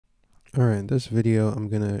Alright, in this video I'm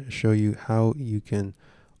going to show you how you can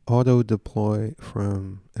auto deploy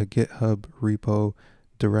from a GitHub repo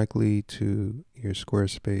directly to your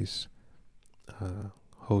Squarespace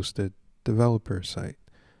hosted developer site.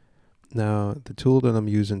 Now the tool that I'm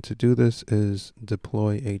using to do this is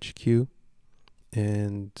Deploy HQ,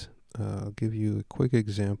 and I'll give you a quick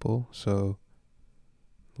example. So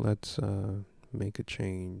let's make a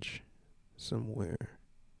change somewhere.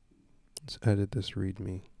 Let's edit this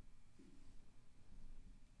README.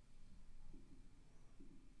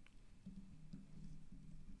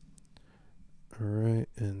 Alright,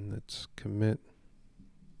 and let's commit.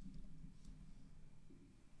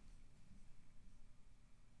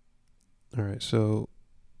 Alright, so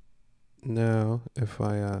now if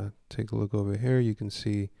I take a look over here, you can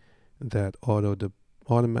see that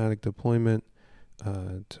automatic deployment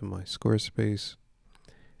to my Squarespace.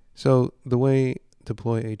 So the way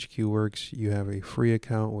Deploy HQ works, you have a free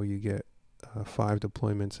account where you get 5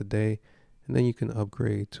 deployments a day, and then you can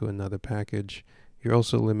upgrade to another package. You're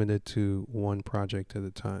also limited to 1 project at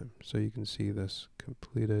a time. So you can see this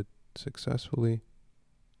completed successfully.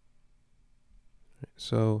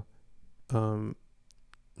 So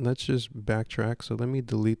let's just backtrack. So let me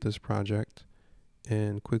delete this project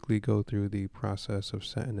and quickly go through the process of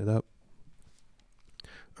setting it up.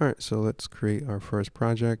 Alright, so let's create our first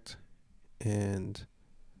project and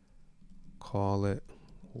call it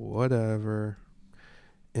whatever.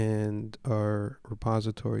 And our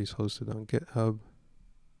repository is hosted on GitHub.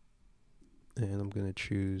 And I'm going to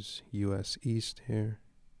choose US East here.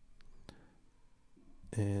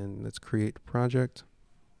 And let's create the project.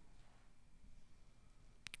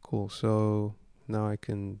 Cool. So now I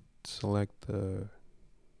can select the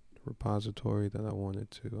repository that I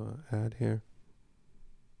wanted to add here.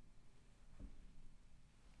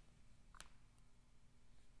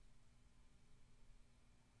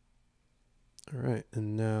 Alright,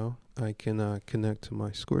 and now I can connect to my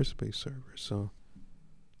Squarespace server. So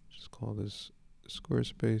just call this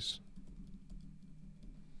Squarespace.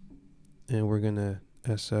 And we're going to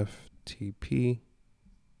SFTP.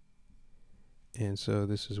 And so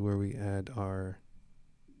this is where we add our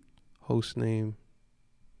host name.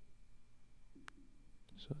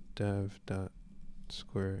 So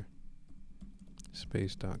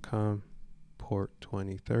dev.squarespace.com, port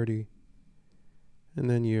 2030, and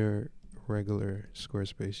then your regular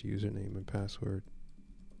Squarespace username and password.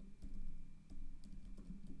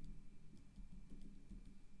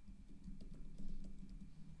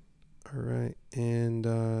 Alright, and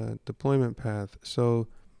deployment path. So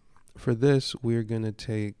for this, we're going to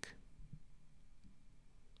take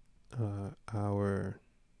our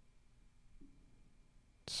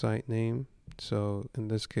site name. So in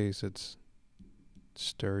this case, it's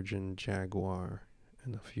Sturgeon Jaguar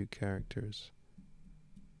and a few characters.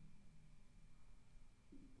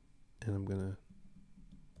 And I'm going to,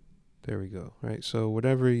 there we go. Right. So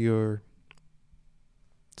whatever your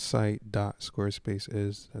site.squarespace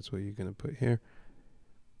is, that's what you're going to put here.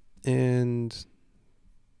 And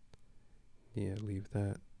yeah, leave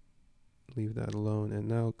that alone. And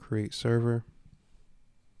now create server.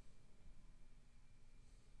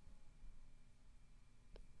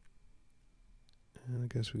 And I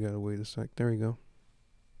guess we gotta wait a sec. There we go.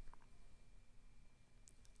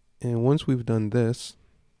 And once we've done this,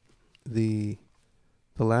 the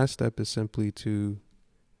last step is simply to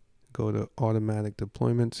go to automatic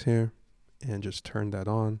deployments here and just turn that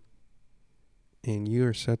on, and you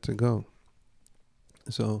are set to go.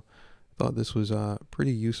 So I thought this was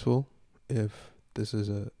pretty useful if this is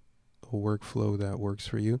a workflow that works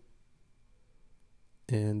for you.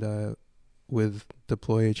 And with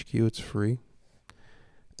Deploy HQ, it's free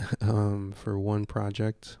for 1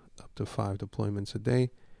 project, up to 5 deployments a day.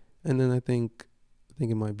 And then I think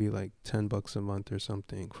it might be like $10 a month or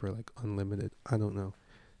something for like unlimited. I don't know.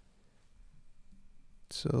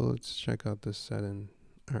 So let's check out this setting.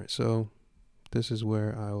 All right, so this is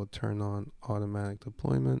where I will turn on automatic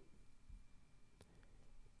deployment,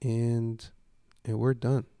 and we're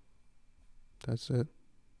done. That's it.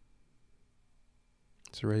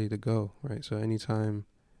 It's ready to go, right? So anytime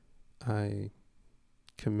I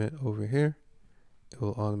commit over here, it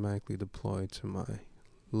will automatically deploy to my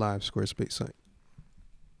live Squarespace site.